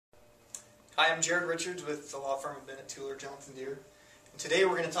Hi, I'm Jared Richards with the law firm of Bennett, Tueller, Johnson Deere. And today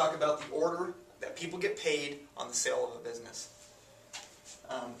we're going to talk about the order that people get paid on the sale of a business.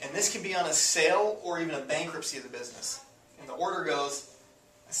 And this can be on a sale or even a bankruptcy of the business. And the order goes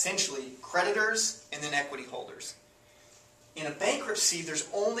essentially creditors and then equity holders. In a bankruptcy, there's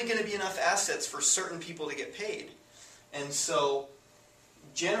only going to be enough assets for certain people to get paid. And so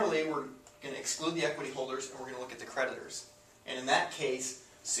generally we're going to exclude the equity holders and we're going to look at the creditors. And in that case,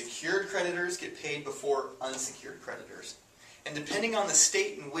 secured creditors get paid before unsecured creditors. And depending on the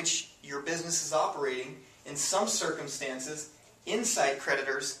state in which your business is operating, in some circumstances, inside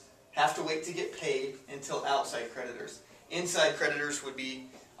creditors have to wait to get paid until outside creditors. Inside creditors would be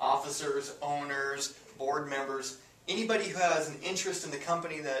officers, owners, board members, anybody who has an interest in the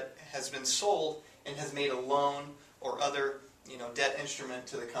company that has been sold and has made a loan or other debt instrument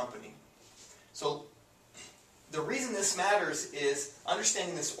to the company. So the reason this matters is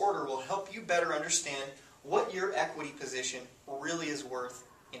understanding this order will help you better understand what your equity position really is worth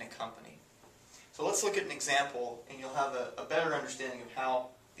in a company. So let's look at an example and you'll have a better understanding of how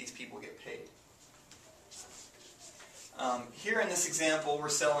these people get paid. Here in this example we're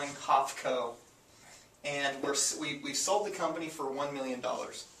selling Hofco, and we've sold the company for $1 million.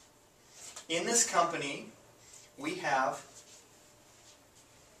 In this company we have,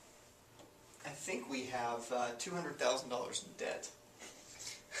 I think we have $200,000 in debt.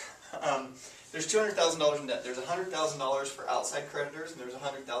 There's $200,000 in debt. There's $100,000 for outside creditors, and there's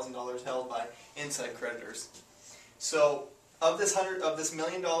 $100,000 held by inside creditors. So of this $1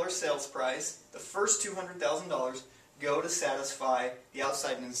 million sales price, the first $200,000 go to satisfy the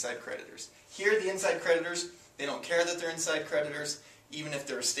outside and inside creditors. Here, the inside creditors, they don't care that they're inside creditors, even if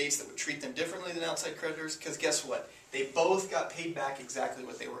there are states that would treat them differently than outside creditors, because guess what? They both got paid back exactly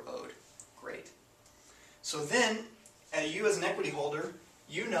what they were owed. Great. So then, you as an equity holder,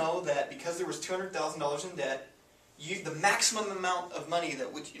 you know that because there was $200,000 in debt, the maximum amount of money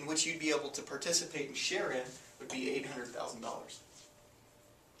in which you'd be able to participate and share in would be $800,000.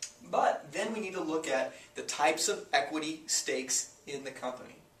 But then we need to look at the types of equity stakes in the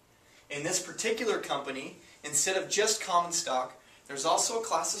company. In this particular company, instead of just common stock, there's also a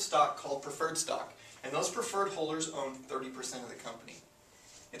class of stock called preferred stock. And those preferred holders own 30% of the company.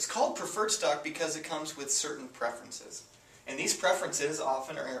 It's called preferred stock because it comes with certain preferences. And these preferences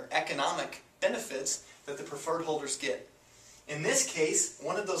often are economic benefits that the preferred holders get. In this case,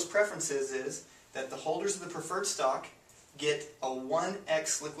 one of those preferences is that the holders of the preferred stock get a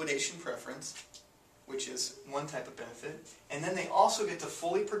 1x liquidation preference, which is one type of benefit, and then they also get to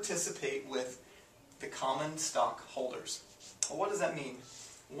fully participate with the common stock holders. Well, what does that mean?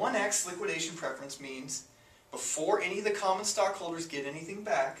 1x liquidation preference means before any of the common stockholders get anything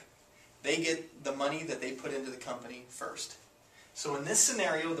back, they get the money that they put into the company first. So in this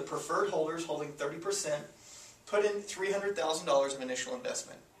scenario, the preferred holders holding 30% put in $300,000 of initial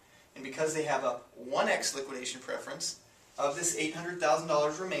investment. And because they have a 1x liquidation preference, of this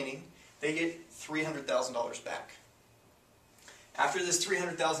 $800,000 remaining, they get $300,000 back. After this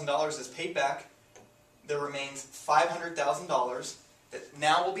 $300,000 is paid back, there remains $500,000 that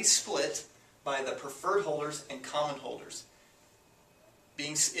now will be split by the preferred holders and common holders.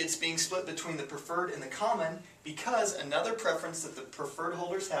 It's being split between the preferred and the common because another preference that the preferred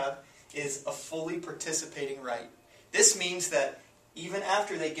holders have is a fully participating right. This means that even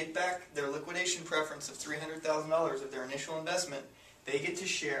after they get back their liquidation preference of $300,000 of their initial investment, they get to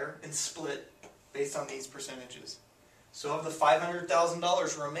share and split based on these percentages. So of the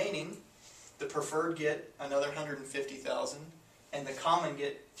 $500,000 remaining, the preferred get another $150,000 and the common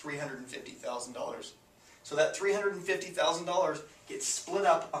get $350,000. So that $350,000 gets split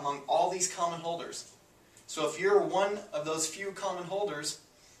up among all these common holders. So if you're one of those few common holders,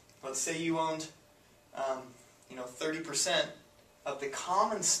 let's say you owned 30% of the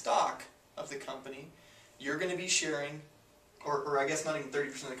common stock of the company, you're going to be sharing, or I guess not even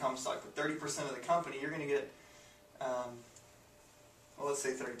 30% of the common stock, but 30% of the company, you're going to get, let's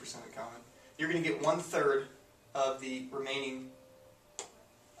say 30% of the common. You're going to get 1/3 of the remaining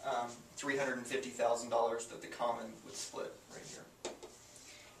 $350,000 that the common would split right here.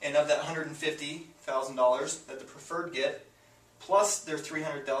 And of that $150,000 that the preferred get, plus their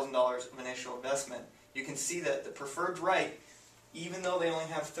 $300,000 of initial investment, you can see that the preferred right, even though they only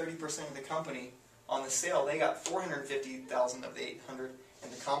have 30% of the company, on the sale they got $450,000 of the $800,000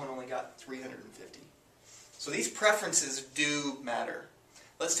 and the common only got $350,000. So these preferences do matter.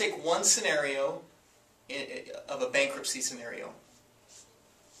 Let's take one scenario of a bankruptcy scenario.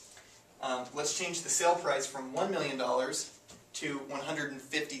 Let's change the sale price from $1 million to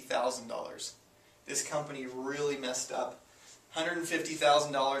 $150,000. This company really messed up.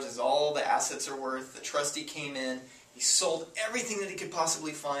 $150,000 is all the assets are worth. The trustee came in, he sold everything that he could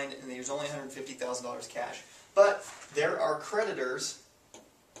possibly find, and there's only $150,000 cash. But there are creditors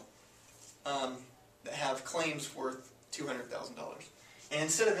that have claims worth $200,000. And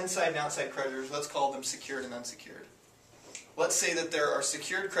instead of inside and outside creditors, let's call them secured and unsecured. Let's say that there are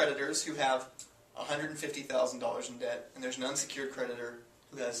secured creditors who have $150,000 in debt, and there's an unsecured creditor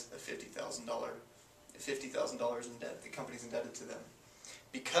who has a $50,000 in debt. The company's indebted to them.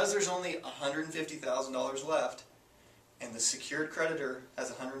 Because there's only $150,000 left, and the secured creditor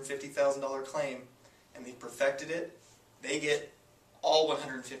has a $150,000 claim, and they perfected it, they get all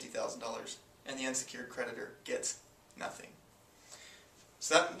 $150,000, and the unsecured creditor gets nothing.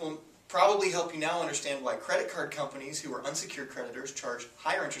 So that will probably help you now understand why credit card companies who are unsecured creditors charge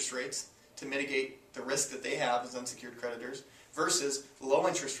higher interest rates to mitigate the risk that they have as unsecured creditors versus low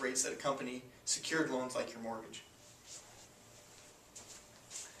interest rates that accompany secured loans like your mortgage.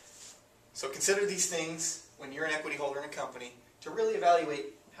 So consider these things when you're an equity holder in a company to really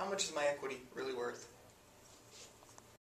evaluate how much is my equity really worth.